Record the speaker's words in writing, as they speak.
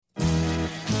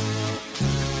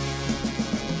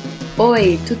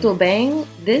Oi, tudo bem?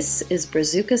 This is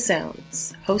Brazuca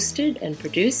Sounds, hosted and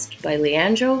produced by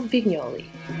Leandro Vignoli.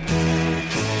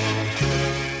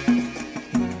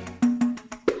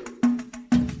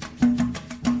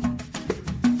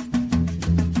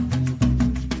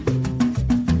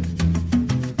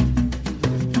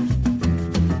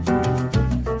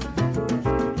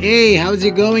 Hey, how's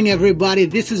it going, everybody?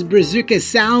 This is Brazuca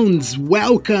Sounds.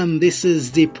 Welcome. This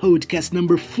is the podcast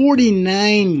number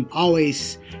 49.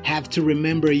 Always have to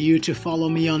remember you to follow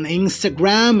me on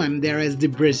Instagram. I'm there as the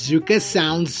Brazuca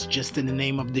Sounds, just in the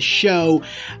name of the show.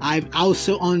 I'm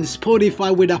also on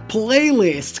Spotify with a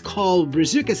playlist called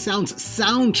Brazuca Sounds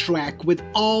Soundtrack with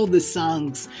all the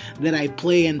songs that I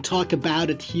play and talk about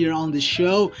it here on the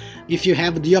show. If you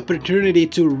have the opportunity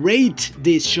to rate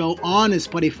this show on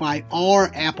Spotify or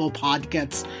Apple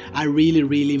Podcasts, I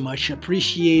really much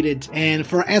appreciate it. And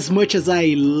for as much as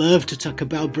I love to talk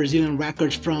about Brazilian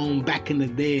records from back in the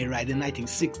day, right, the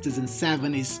 1960s and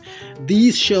 70s,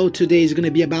 this show today is going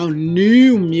to be about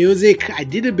new music. I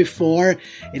did it before.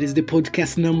 It is the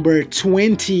podcast number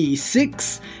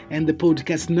 26 and the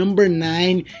podcast number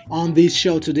 9. On this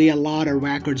show today, a lot of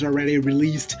records already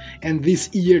released in this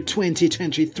year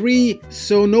 2023.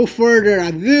 So no further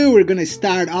ado, we're going to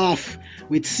start off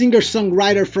with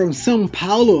singer-songwriter from São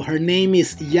Paulo. Her name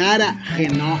is Yara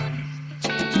Renault.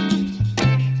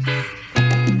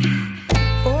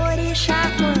 Orixá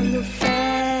quando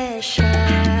fecha,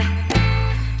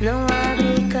 não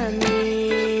abre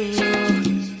caminho.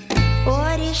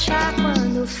 Orixá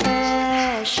quando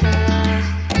fecha,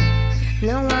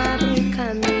 não abre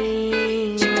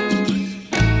caminho.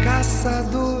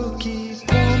 Caçador que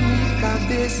come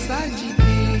cabeça de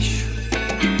bicho.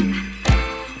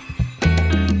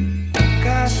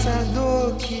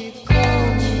 Caçador que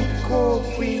come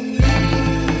coco e milho.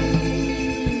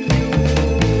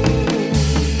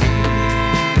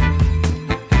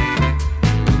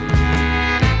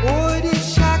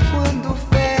 Orixá quando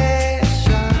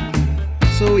fecha.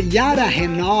 So Yara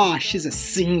Renault, she's a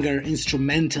singer,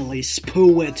 instrumentalist,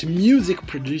 poet, music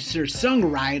producer,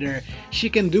 songwriter. She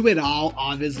can do it all,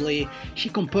 obviously. She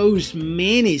composed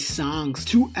many songs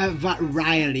to a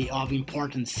variety of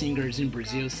important singers in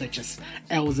Brazil, such as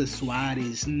Elza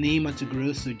Soares, Ney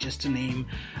Matogrosso, just to name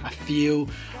a few.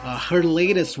 Her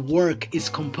latest work is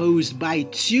composed by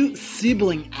 2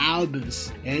 sibling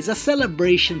albums. It's a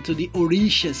celebration to the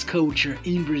Orixás culture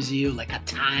in Brazil, like a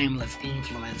timeless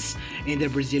influence in the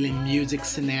Brazilian music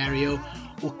scenario.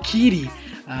 Okiri,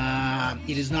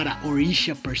 it is not an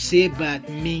Orisha per se, but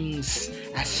means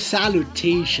a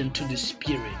salutation to the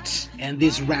spirit. And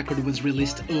this record was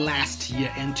released last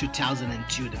year in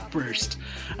 2002, the first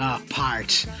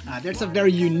part. There's a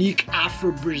very unique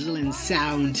Afro-Brazilian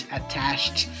sound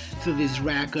attached to this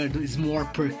record. It's more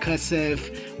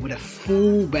percussive with a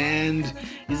full band.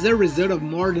 It's a result of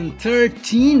more than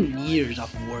 13 years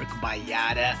of work by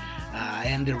Yara.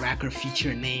 And the record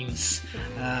feature names,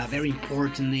 very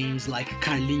important names like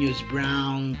Carlinhos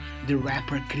Brown, the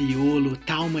rapper Criolo,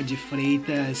 Talma de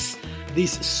Freitas.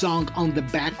 This song on the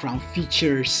background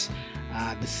features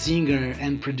the singer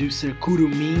and producer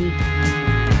Curumim.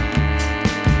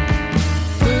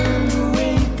 Quando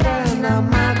entra na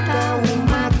mata, o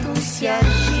mato se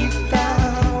agita.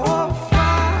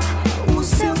 Ofa, o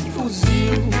seu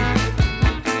fuzil.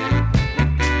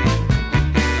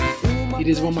 It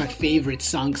is one of my favorite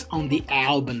songs on the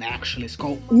album, actually. It's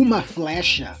called Uma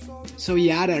Flecha. So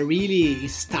Yara really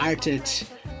started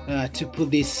to put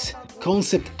this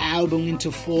concept album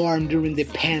into form during the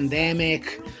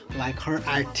pandemic. Like, her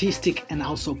artistic and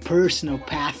also personal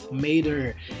path made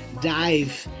her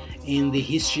dive in the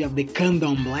history of the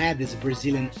Candomblé, this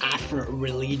Brazilian Afro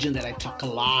religion that I talk a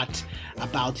lot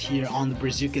about here on the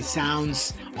Brazuca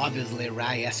Sounds. Obviously,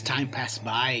 right, as time passed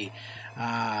by,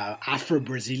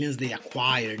 Afro-Brazilians, they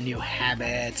acquire new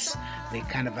habits, they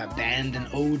kind of abandon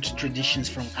old traditions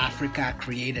from Africa,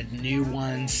 created new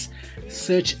ones,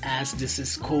 such as this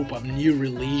scope of new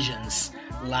religions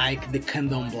like the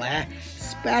Candomblé,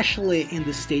 especially in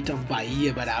the state of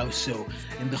Bahia, but also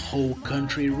in the whole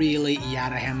country, really.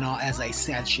 Yara Renault, as I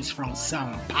said, she's from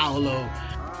São Paulo.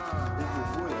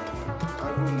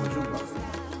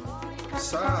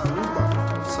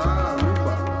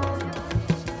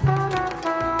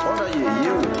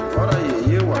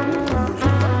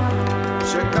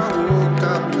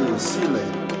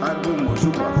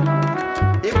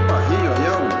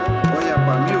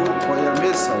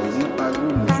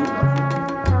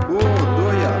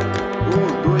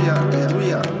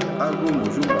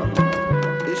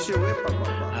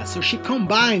 So she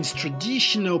combines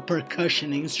traditional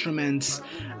percussion instruments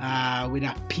with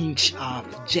a pinch of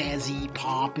jazzy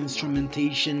pop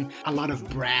instrumentation, a lot of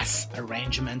brass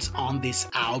arrangements on this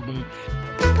album.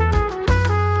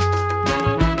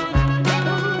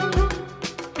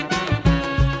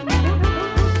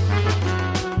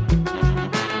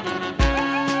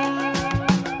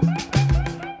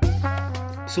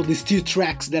 So these two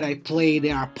tracks that I played,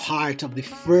 they are part of the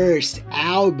first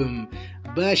album,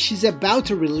 but she's about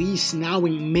to release now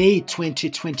in May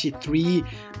 2023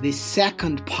 the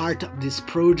second part of this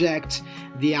project,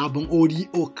 the album Ori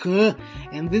Okan,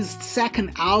 and this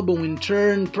second album in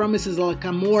turn promises like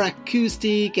a more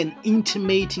acoustic and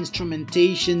intimate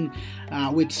instrumentation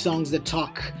with songs that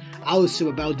talk also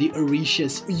about the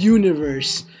Orisha's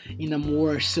universe in a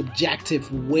more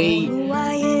subjective way.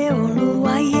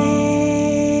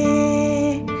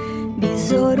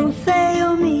 Besouro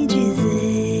feio me dizer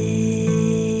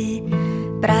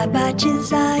pra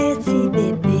batizar esse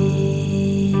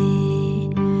bebê.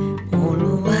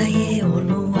 Oluaie,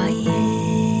 oluaie,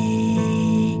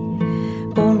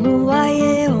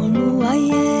 oluaie,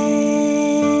 oluaie.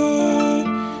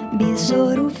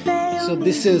 Besouro feio. So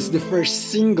this is the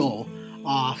first single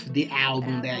of the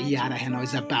album that Yara Renault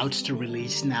is about to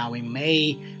release now in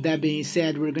May. That being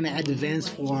said, we're gonna advance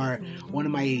for one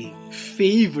of my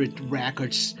favorite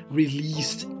records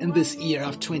released in this year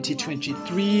of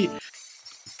 2023.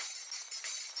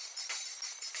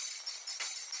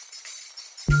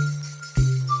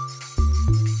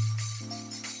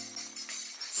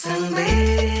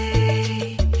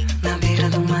 Sambei na beira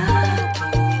do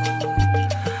mato,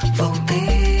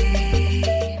 voltei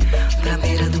pra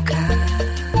beira do cais.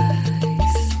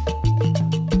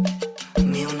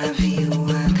 Meu navio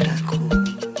atracou,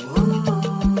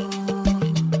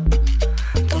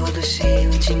 todo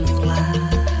cheio de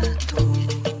mulato.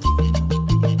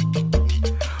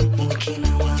 O que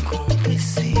não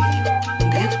aconteceu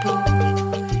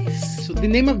depois. So the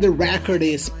name of the record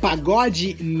is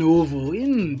Pagode Novo.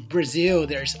 In Brazil,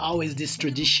 there's always this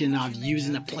tradition of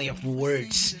using a play of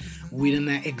words within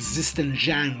an existing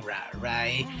genre,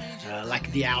 right?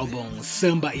 Like the album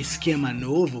Samba Esquema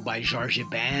Novo by Jorge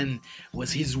Ben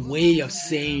was his way of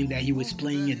saying that he was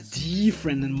playing a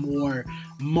different and more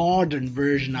modern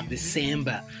version of the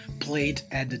samba played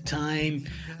at the time.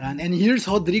 And here's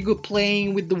Rodrigo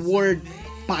playing with the word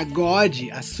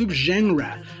pagode, a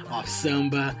subgenre of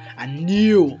samba, a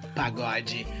new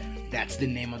pagode. That's the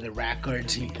name of the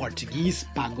record in Portuguese,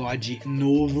 Pagode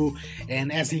Novo.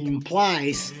 And as he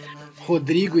implies,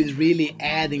 Rodrigo is really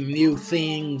adding new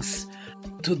things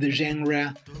to the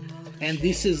genre. And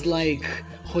this is like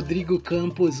Rodrigo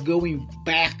Campos going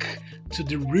back to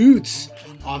the roots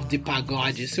of the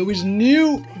pagode. So it's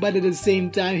new, but at the same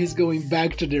time, he's going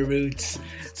back to the roots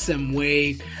some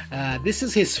way. This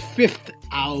is his fifth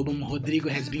album. Rodrigo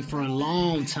has been for a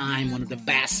long time one of the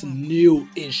best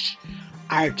new-ish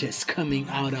artist coming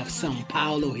out of São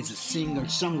Paulo. He's a singer,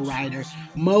 songwriter,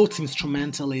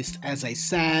 multi-instrumentalist, as I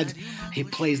said. He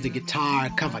plays the guitar,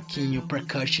 cavaquinho,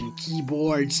 percussion,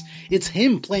 keyboards. It's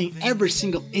him playing every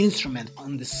single instrument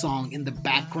on the song in the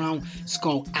background. It's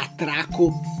called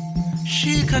Atraco.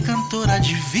 Chica, cantora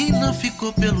divina,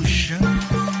 ficou pelo chão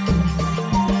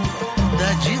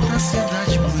da dita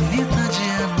cidade bonita de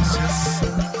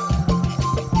Anunciação.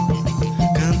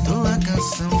 Cantou a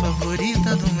canção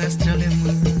favorita do mestre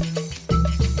alemão,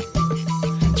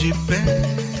 de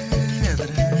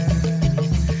pedra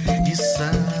e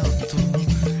salto.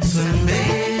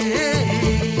 Sambei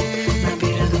Na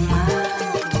beira do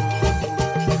mato,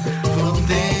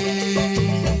 voltei.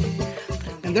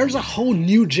 And there's a whole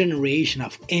new generation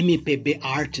of MPB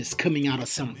artists coming out of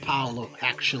São Paulo,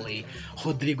 actually.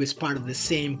 Rodrigo is part of the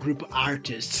same group of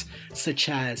artists, such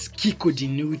as Kiko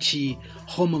Dinucci,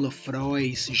 Romulo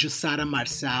Frois, Jussara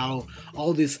Marçal,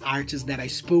 all these artists that I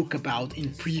spoke about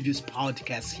in previous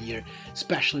podcasts here,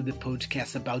 especially the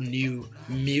podcast about new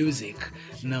music,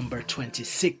 number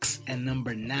 26 and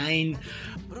number 9.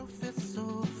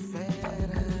 Professor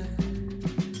Fera,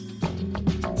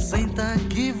 senta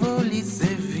que vou lhe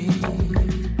servir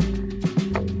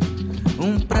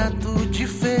prato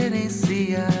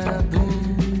diferenciado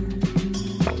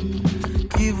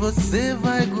que você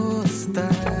vai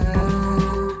gostar.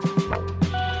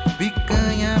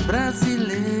 Picanha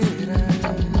brasileira.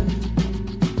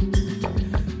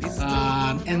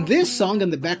 And this this song in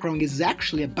the background is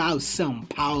actually about São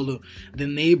Paulo, the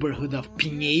neighborhood of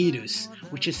Pinheiros,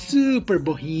 which is super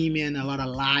bohemian, a lot of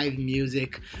live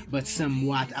music, but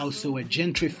somewhat also a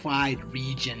gentrified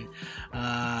region.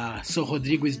 So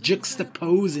Rodrigo is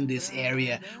juxtaposing this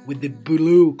area with the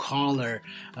blue-collar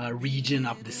region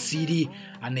of the city,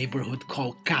 a neighborhood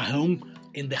called Carrão,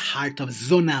 in the heart of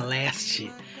Zona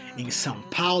Leste. In São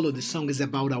Paulo, the song is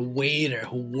about a waiter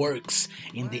who works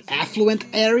in the affluent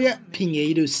area,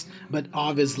 Pinheiros, but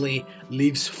obviously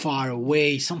lives far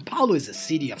away. São Paulo is a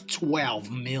city of 12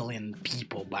 million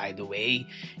people, by the way,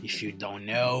 if you don't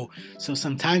know. So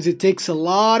sometimes it takes a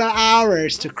lot of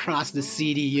hours to cross the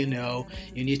city, you know.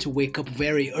 You need to wake up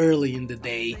very early in the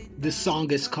day. The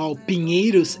song is called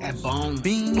Pinheiros é bom.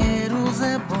 Pinheiros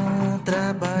é bom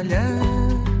trabalhar.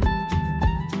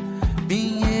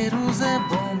 Pinheiros é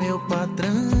bom, meu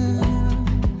patrão.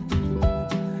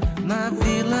 Na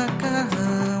Vila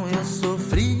Carrão eu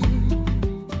sofri.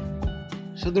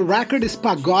 So the record is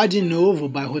Pagode Novo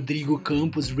by Rodrigo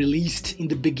Campos, released in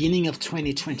the beginning of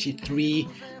 2023.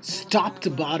 Top to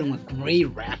bottom, a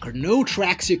great record. No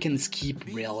tracks you can skip,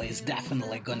 really. It's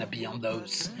definitely gonna be on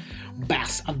those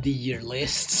best of the year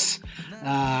lists.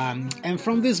 And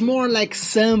from this more like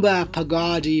samba,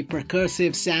 pagode,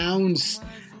 percussive sounds,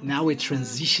 now we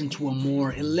transition to a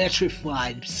more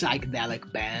electrified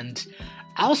psychedelic band,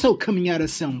 also coming out of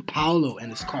São Paulo,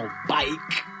 and it's called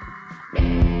Bike.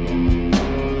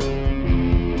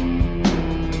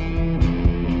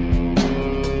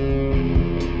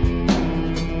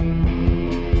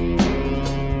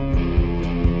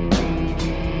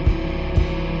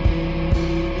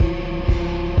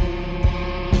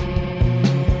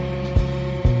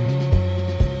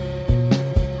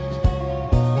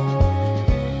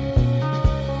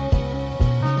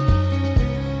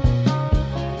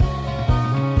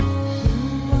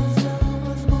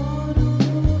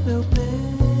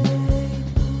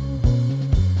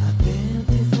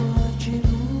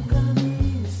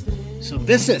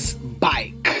 This is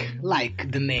Bike,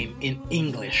 like the name in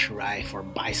English, right, for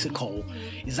bicycle.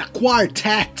 It's a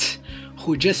quartet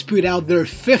who just put out their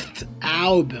 5th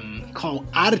album called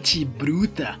Arte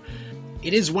Bruta.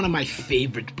 It is one of my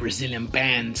favorite Brazilian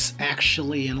bands,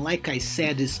 actually, and like I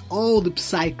said, it's all the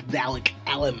psychedelic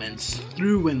elements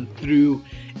through and through,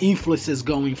 influences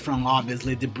going from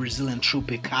obviously the Brazilian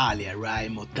Tropicalia,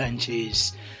 right,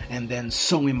 Mutantes, and then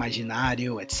Som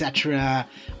Imaginário, etc.,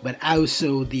 but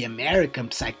also the American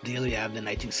psychedelia of the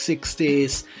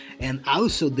 1960s, and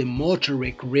also the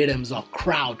motoric rhythms of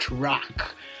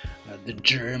krautrock, the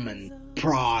German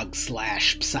prog /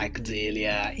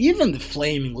 psychedelia, even the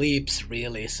Flaming Lips,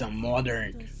 really, some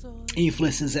modern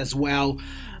influences as well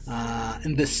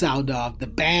in the sound of the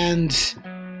band.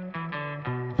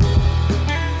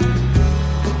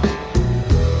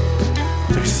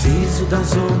 Preciso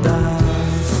das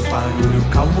ondas, barulho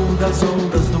calmo das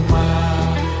ondas do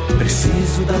mar.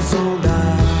 Preciso das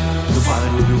ondas, do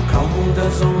barulho calmo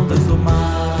das ondas do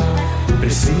mar.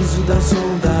 Preciso das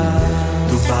ondas,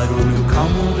 do barulho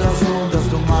calmo das ondas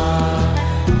do mar.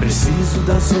 Preciso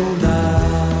das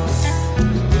ondas.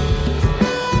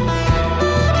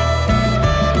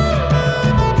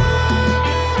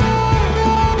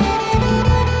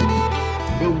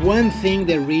 But one thing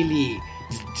that really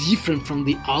is different from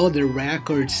the other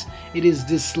records, it is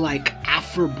this like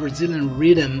Afro-Brazilian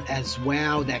rhythm as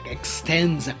well that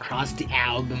extends across the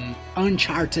album.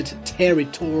 Uncharted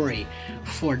territory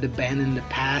for the band in the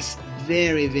past.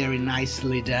 Very, very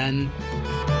nicely done.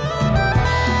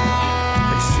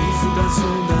 Preciso das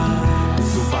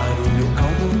ondas, do barulho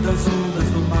calmo das ondas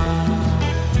do mar.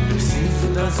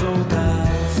 Preciso das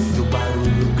ondas, do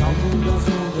barulho calmo das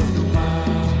ondas do mar.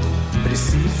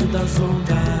 Preciso das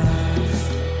ondas.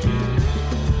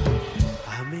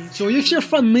 So if you're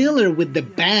familiar with the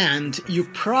band, you're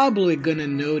probably gonna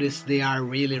notice they are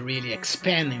really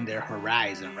expanding their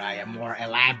horizon, right? A more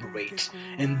elaborate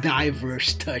and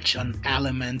diverse touch on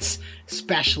elements,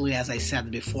 especially, as I said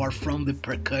before, from the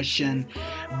percussion.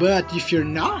 But if you're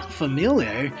not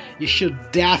familiar, you should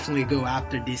definitely go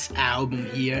after this album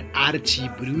here, Arte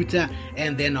Bruta,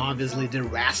 and then obviously the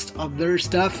rest of their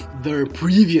stuff. Their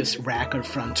previous record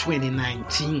from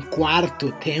 2019,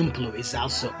 Quarto Templo, is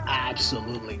also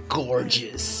absolutely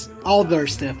gorgeous. All their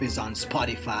stuff is on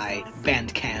Spotify,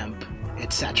 Bandcamp,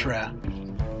 etc.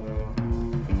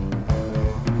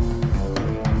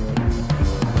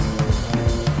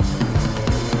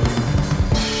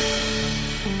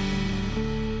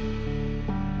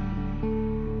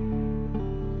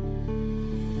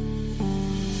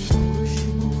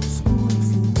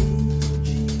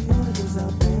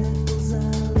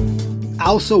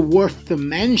 Also worth to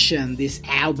mention, this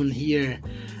album here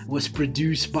was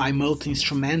produced by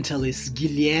multi-instrumentalist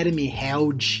Guilherme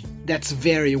Held, that's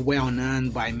very well known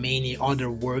by many other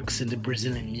works in the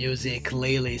Brazilian music,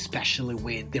 lately especially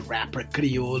with the rapper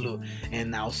Criolo,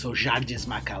 and also Jardim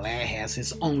Macalé has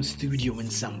his own studio in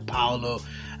São Paulo.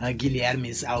 Guilherme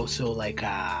is also like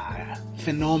a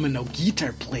phenomenal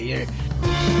guitar player.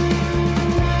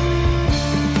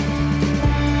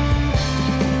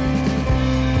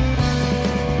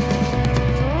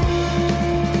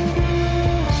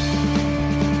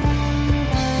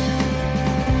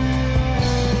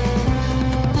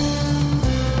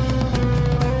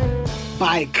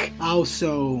 Bike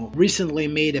also recently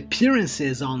made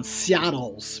appearances on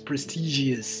Seattle's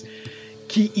prestigious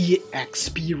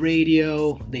KEXP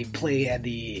radio. They play at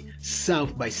the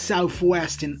South by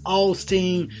Southwest in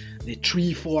Austin, the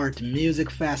Treefort Music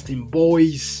Fest in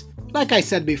Boise. Like I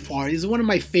said before, it's one of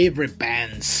my favorite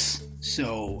bands,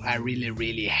 so I'm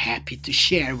really happy to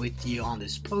share with you on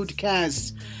this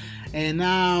podcast. And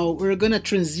now we're gonna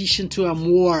transition to a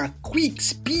more quick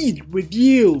speed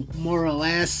review, more or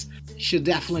less. Should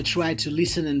definitely try to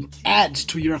listen and add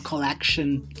to your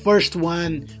collection. First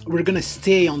one, we're gonna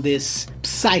stay on this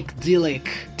psychedelic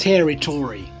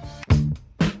territory.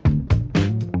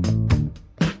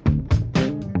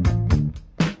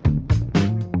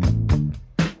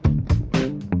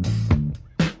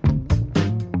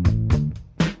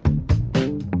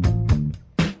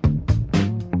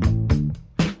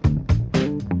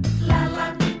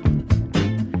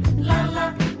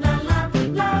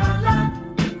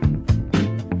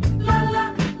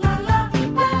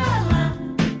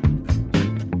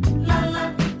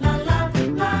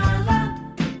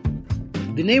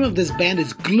 The name of this band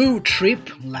is Glue Trip,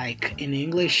 like in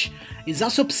English. It's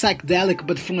also psychedelic,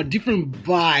 but from a different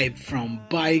vibe from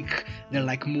Bike. They're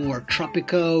like more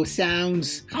tropical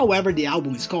sounds. However, the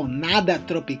album is called Nada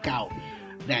Tropical.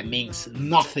 That means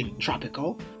nothing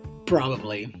tropical.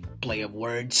 Probably play of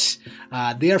words.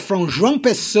 They are from João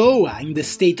Pessoa in the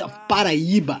state of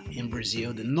Paraíba in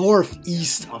Brazil, the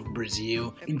northeast of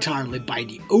Brazil, entirely by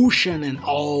the ocean and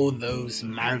all those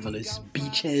marvelous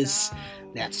beaches.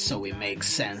 That's so it makes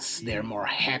sense. They're more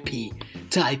happy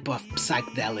type of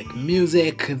psychedelic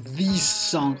music. This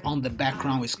song on the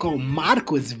background is called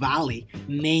Marcos Valle,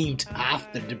 named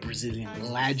after the Brazilian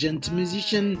legend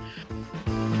musician.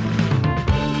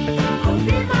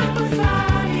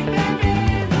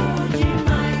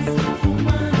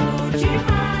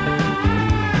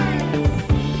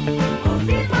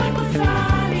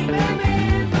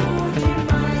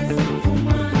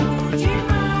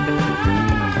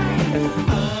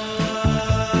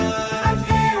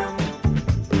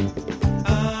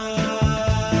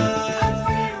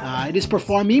 It is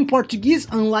performed in Portuguese,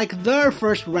 unlike their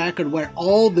first record where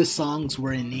all the songs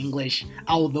were in English,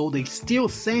 although they still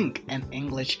sing in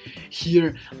English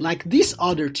here, like this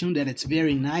other tune that it's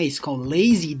very nice called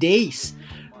Lazy Days,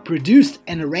 produced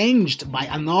and arranged by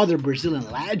another Brazilian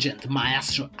legend,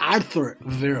 Maestro Arthur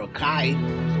Verocai.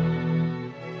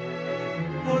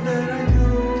 All that I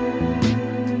know,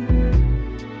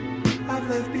 I've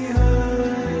left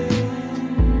behind.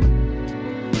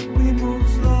 We move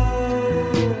slow,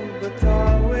 but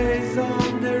always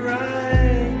on the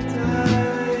right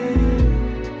time.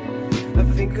 I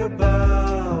think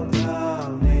about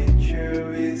how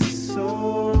nature is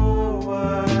so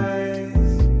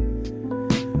wise.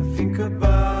 I think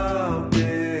about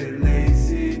the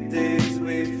lazy days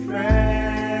with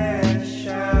fresh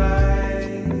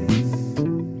eyes.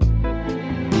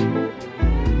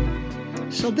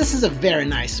 So this is a very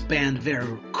nice band,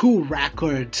 very cool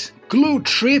record, Glue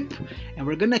Trip, and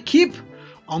we're gonna keep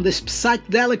on this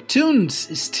psychedelic tunes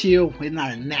still in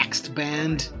our next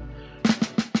band.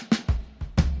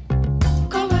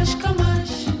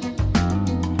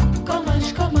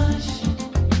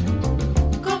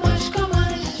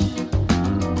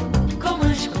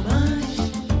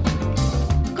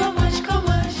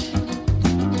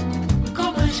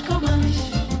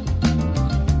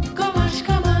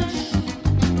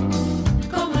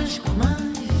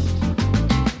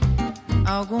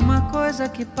 Alguma coisa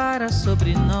que para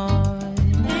sobre nós,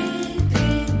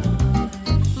 entre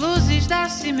nós, luzes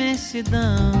dessa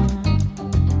imensidão,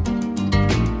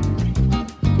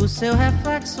 o seu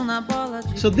reflexo na bola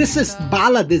de. So this is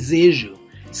Bala Desejo.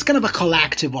 It's kind of a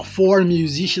collective of 4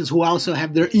 musicians who also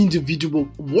have their individual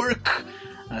work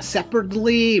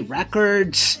separately,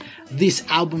 records. This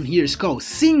album here is called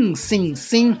Sim, Sim,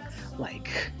 Sim, like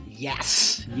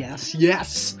yes, yes,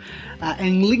 yes.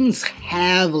 And leans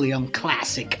heavily on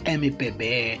classic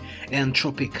MPB and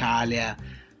Tropicalia.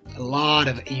 a lot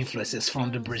of influences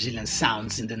from the Brazilian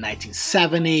sounds in the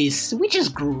 1970s, which is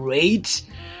great,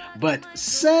 but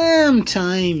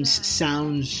sometimes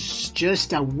sounds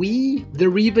just a wee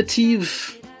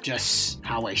derivative. Just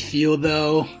how I feel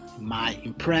though, my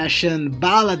impression.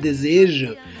 Bala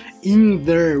Desejo, in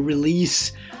their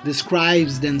release,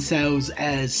 describes themselves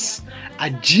as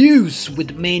a juice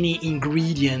with many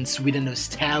ingredients with a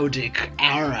nostalgic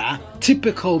aura,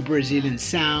 typical Brazilian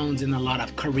sounds and a lot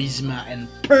of charisma, and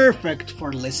perfect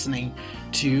for listening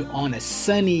to on a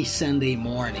sunny Sunday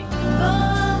morning.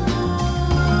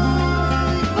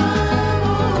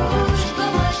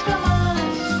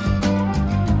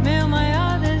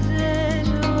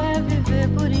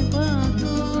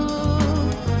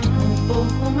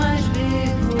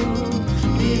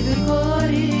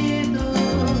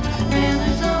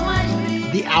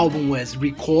 The album was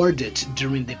recorded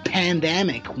during the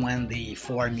pandemic when the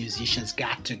four musicians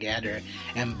got together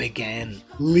and began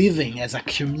living as a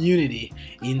community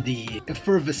in the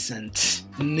effervescent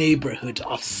neighborhood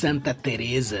of Santa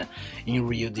Teresa in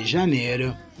Rio de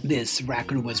Janeiro. This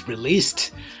record was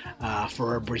released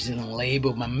for a Brazilian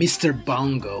label, but Mr.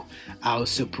 Bongo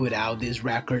also put out this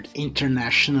record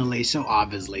internationally, so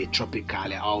obviously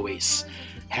Tropicalia always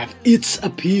have its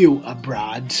appeal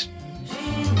abroad.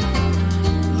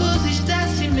 Luzes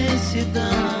dessa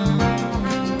imensidão,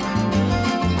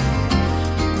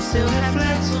 o seu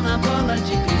reflexo na bola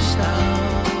de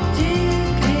cristal,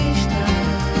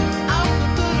 ao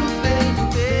futuro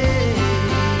perguntei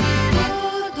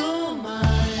tudo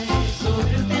mais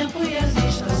sobre o tempo e as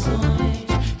estações,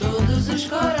 todos os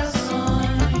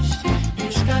corações e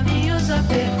os caminhos a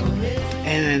percorrer.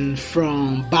 And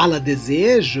from Bala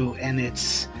Desejo and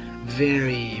its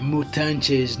very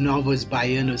mutantes, novos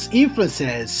baianos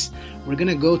influences, we're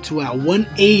gonna go to a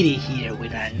 180 here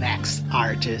with our next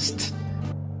artist.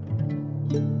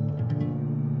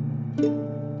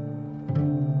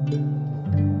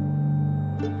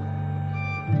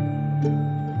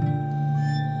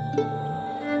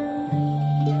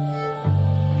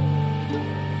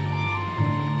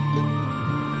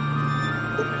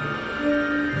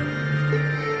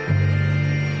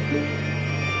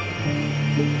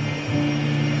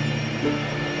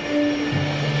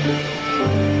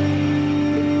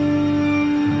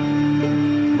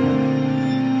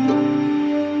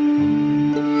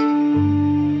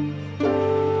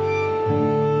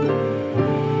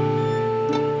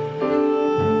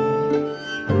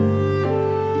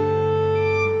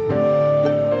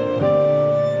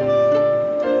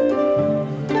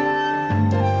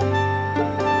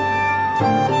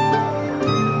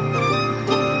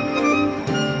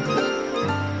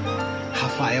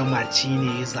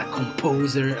 Martini is a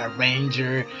composer,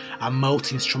 arranger, a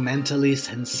multi-instrumentalist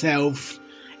himself,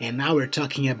 and now we're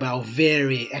talking about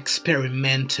very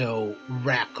experimental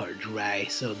record,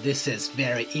 right? So this is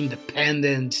very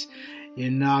independent.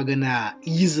 You're not gonna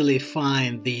easily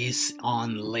find these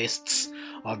on lists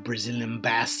of Brazilian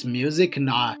best music,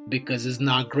 not because it's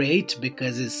not great,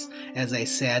 because it's, as I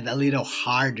said, a little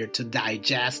harder to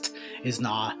digest. It's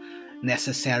not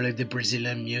necessarily the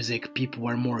Brazilian music people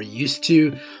are more used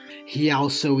to. He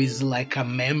also is like a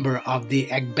member of the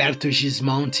Egberto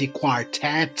Gismonti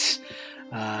quartet,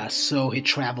 so he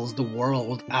travels the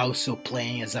world also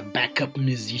playing as a backup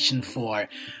musician for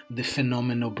the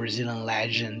phenomenal Brazilian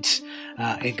legend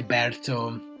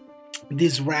Egberto.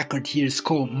 This record here is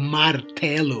called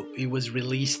Martelo. It was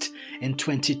released in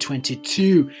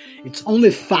 2022. It's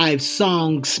only 5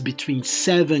 songs between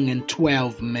 7 and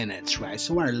 12 minutes, right?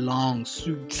 So our long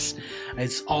suits.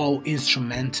 It's all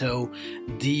instrumental.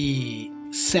 The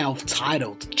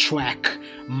self-titled track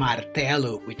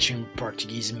Martelo, which in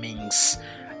Portuguese means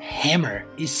hammer,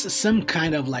 is some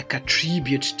kind of like a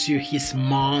tribute to his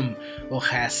mom who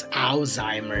has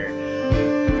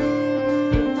Alzheimer's.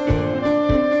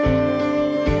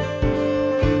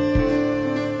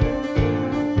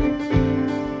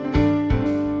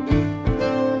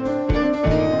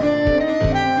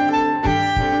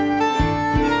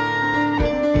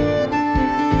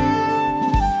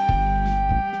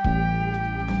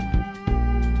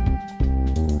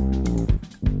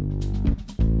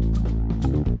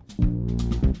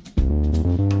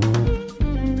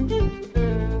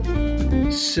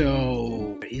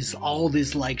 So it's all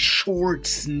these like short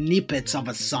snippets of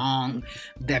a song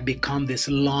that become this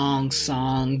long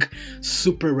song,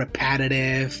 super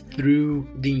repetitive through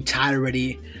the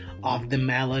entirety of the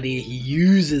melody. He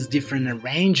uses different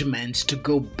arrangements to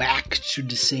go back to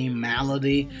the same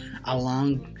melody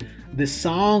along the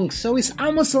song. So it's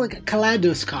almost like a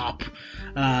kaleidoscope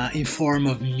in form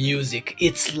of music.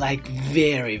 It's like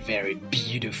very, very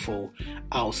beautiful,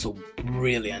 also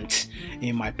brilliant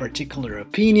in my particular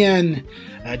opinion.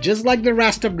 Just like the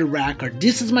rest of the record,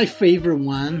 this is my favorite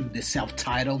one, the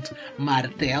self-titled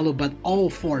Martelo, but all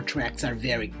 4 tracks are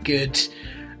very good.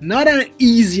 Not an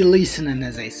easy listening,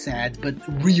 as I said, but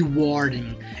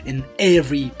rewarding in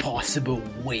every possible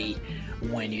way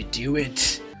when you do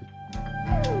it.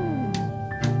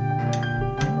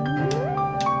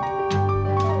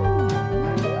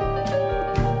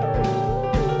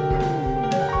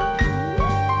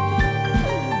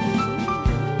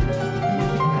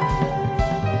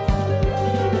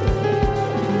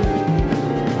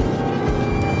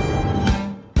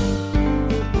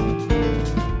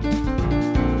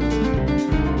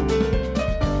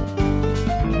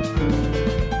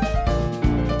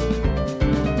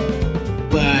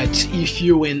 If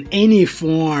you in any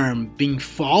form been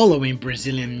following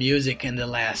Brazilian music in the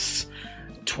last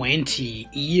 20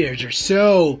 years or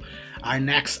so, our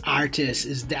next artist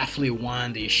is definitely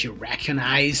one that you should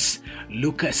recognize,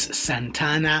 Lucas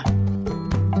Santana.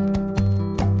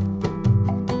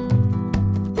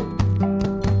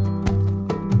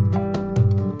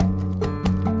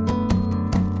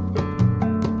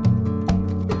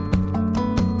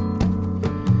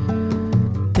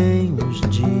 Tem uns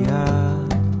dias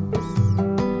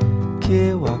que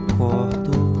eu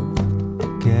acordo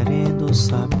querendo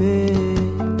saber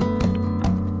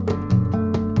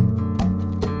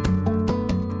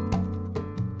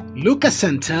Lucas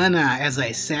Santana, as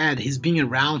I said, he's been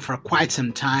around for quite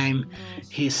some time.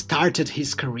 He started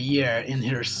his career in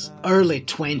his early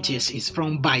 20s. He's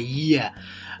from Bahia.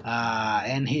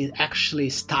 And he actually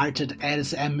started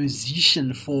as a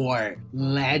musician for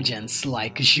legends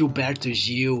like Gilberto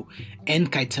Gil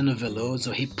and Caetano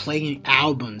Veloso. He played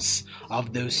albums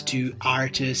of those 2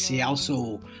 artists. He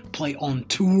also played on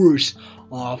tours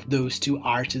of those 2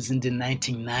 artists in the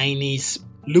 1990s.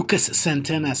 Lucas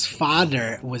Santana's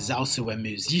father was also a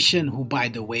musician, who, by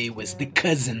the way, was the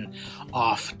cousin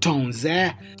of Tom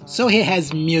Zé. So he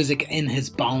has music in his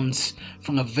bones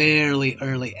from a very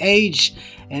early age,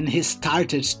 and he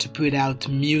started to put out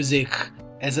music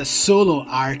as a solo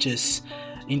artist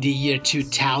in the year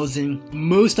 2000.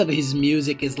 Most of his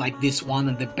music is like this one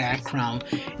in the background.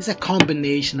 It's a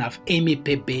combination of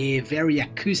MPB, very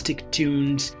acoustic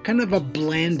tunes, kind of a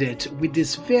blended with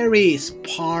this very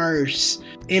sparse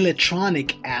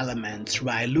electronic elements,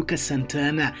 right? Lucas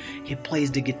Santana, he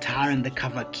plays the guitar and the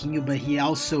cavaquinho, but he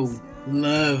also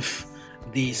loves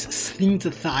these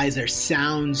synthesizer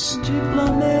sounds. de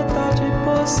planeta de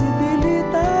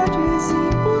possibilidades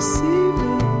impossíveis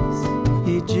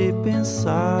e de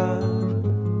pensar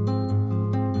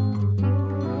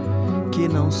que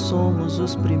não somos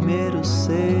os primeiros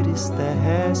seres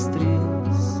terrestres,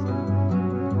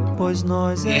 pois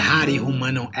nós Harry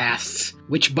Humano asks,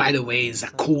 which by the way is a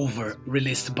cover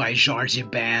released by Jorge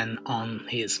Ben on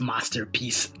his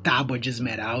masterpiece Tábua de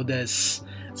Esmeraldas.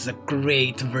 It's a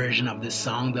great version of the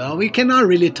song, though. We cannot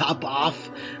really top off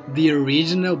the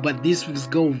original, but this will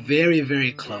go very,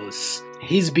 very close.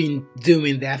 He's been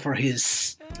doing that for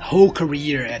his whole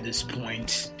career at this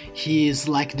point. He is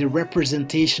like the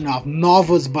representation of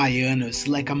Novos Baianos,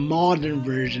 like a modern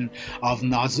version of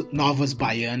Novos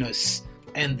Baianos.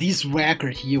 And this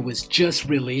record here was just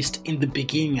released in the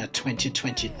beginning of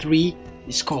 2023.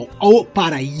 It's called O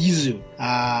Paraíso.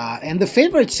 And the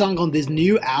favorite song on this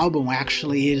new album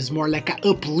actually is more like an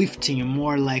uplifting,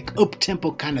 more like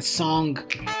up-tempo kind of song.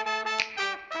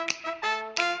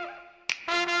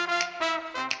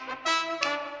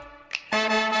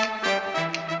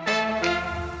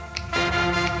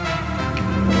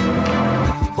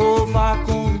 ou vá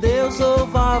com Deus ou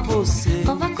vá você,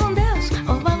 Ou vá com Deus,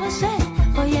 ou vá você,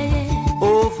 oh yeah, yeah.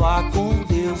 ou vá com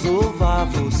Deus ou vá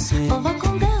você, Ou vá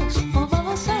com Deus, ou vá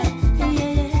você, yeah,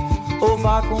 yeah. ou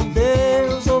vá com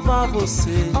Deus ou vá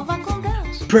você. Ou vá com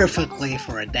Deus. Perfectly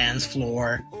for a dance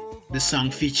floor. The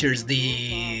song features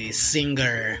the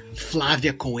singer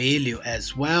Flávia Coelho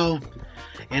as well.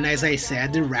 And as I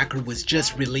said, the record was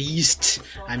just released.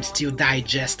 I'm still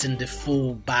digesting the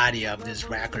full body of this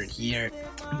record here.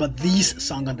 But this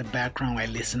song on the background I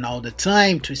listen all the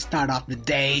time to start off the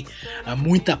day.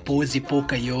 Muita pose e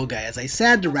pouca yoga. As I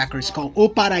said, the record is called O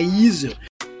Paraíso.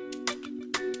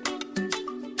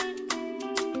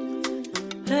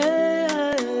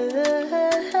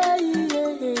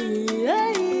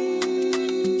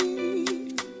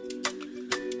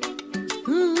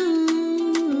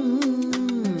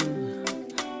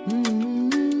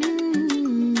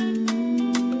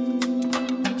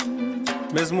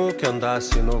 Mesmo que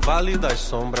andasse no vale das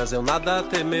sombras, eu nada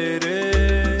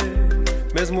temerei.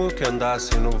 Mesmo que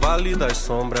andasse no vale das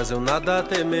sombras, eu nada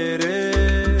temerei.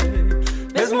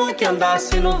 Mesmo que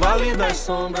andasse no vale das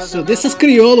sombras. So this is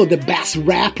Criolo, the best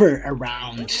rapper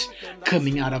around,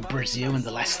 coming out of Brazil in the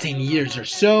last 10 years or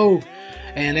so.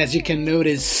 And as you can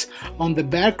notice on the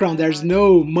background, there's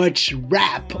no much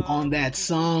rap on that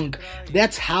song.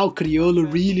 That's how Criolo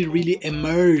really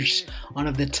emerged, one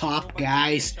of the top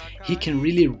guys. He can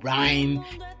really rhyme.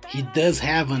 He does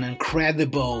have an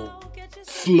incredible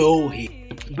flow.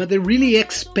 But they really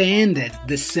expanded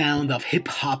the sound of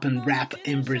hip-hop and rap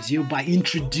in Brazil by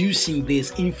introducing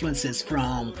these influences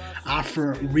from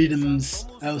Afro rhythms,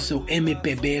 also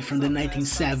MPB from the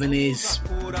 1970s.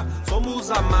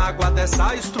 Somos a mágoa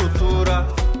dessa estrutura.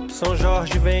 São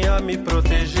Jorge, venha me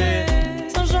proteger.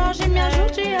 São Jorge, me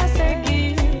ajude a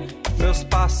seguir. Meus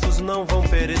passos não vão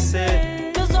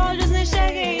perecer. Meus olhos não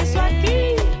enxerguem isso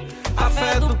aqui. A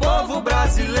fé do povo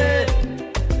brasileiro.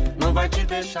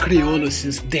 Criolo,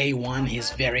 since day one,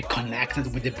 he's very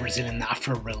connected with the Brazilian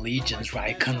Afro religions,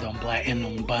 right? Candomblé and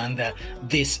Umbanda.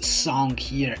 This song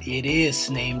here, it is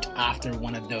named after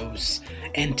one of those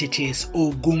entities,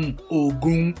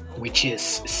 Ogum, which is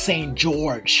Saint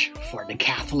George for the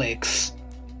Catholics.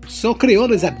 So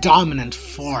Criolo is a dominant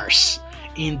force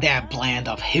in that blend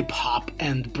of hip-hop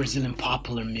and Brazilian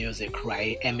popular music,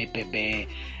 right? MPB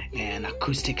and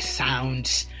acoustic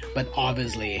sounds, but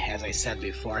obviously, as I said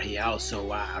before, he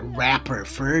also a rapper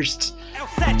first. É o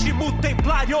sétimo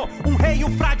templário, rei,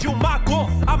 frade, mago.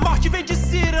 A morte vem de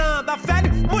ciranda,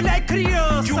 velho, mulher e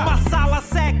criança. De uma sala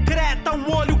secreta,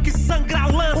 olho que sangra a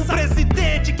lança.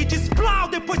 Presidente que diz plau,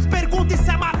 depois pergunta se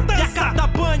é matança. E a cada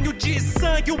banho de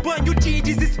sangue, banho de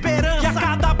desesperança. E a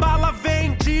cada bala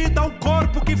vendida,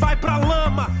 corpo que vai pra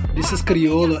lama. This is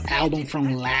Criolo album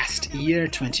from last year,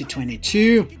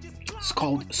 2022. It's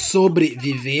called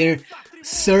Sobreviver,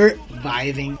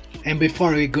 Surviving. And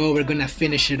before we go, we're gonna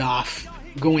finish it off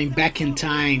going back in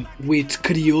time with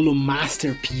Criolo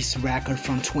masterpiece record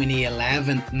from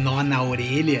 2011, Nó na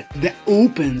Orelha, that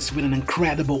opens with an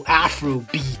incredible Afro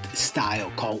beat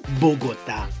style called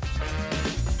Bogotá.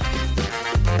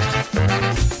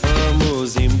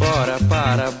 Vamos embora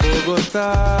para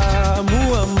Bogotá,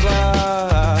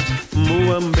 Muamba,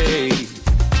 Muambei.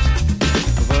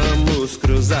 Vamos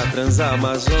cruzar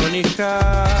Transamazônica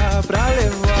pra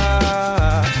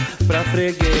levar pra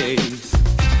freguês.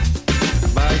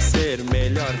 Vai ser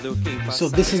melhor do que em So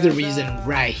this is the reason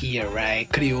right here, right?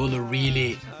 Criolo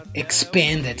really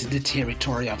expanded the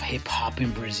territory of hip-hop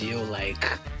in Brazil, like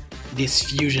this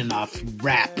fusion of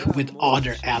rap with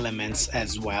other elements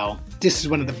as well. This is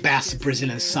one of the best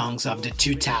Brazilian songs of the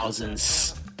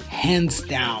 2000s, hands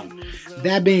down.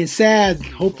 That being said,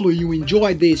 hopefully you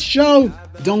enjoyed this show.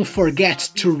 Don't forget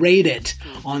to rate it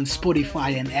on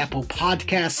Spotify and Apple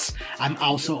Podcasts. I'm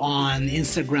also on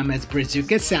Instagram as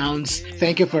Brazuca Sounds.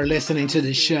 Thank you for listening to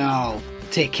the show.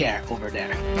 Take care over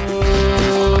there.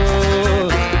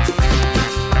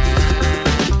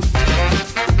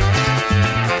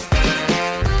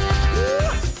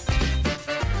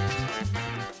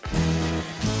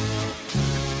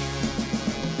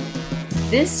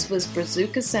 This was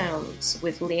Brazuca Sounds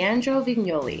with Leandro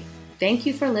Vignoli. Thank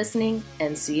you for listening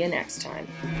and see you next time.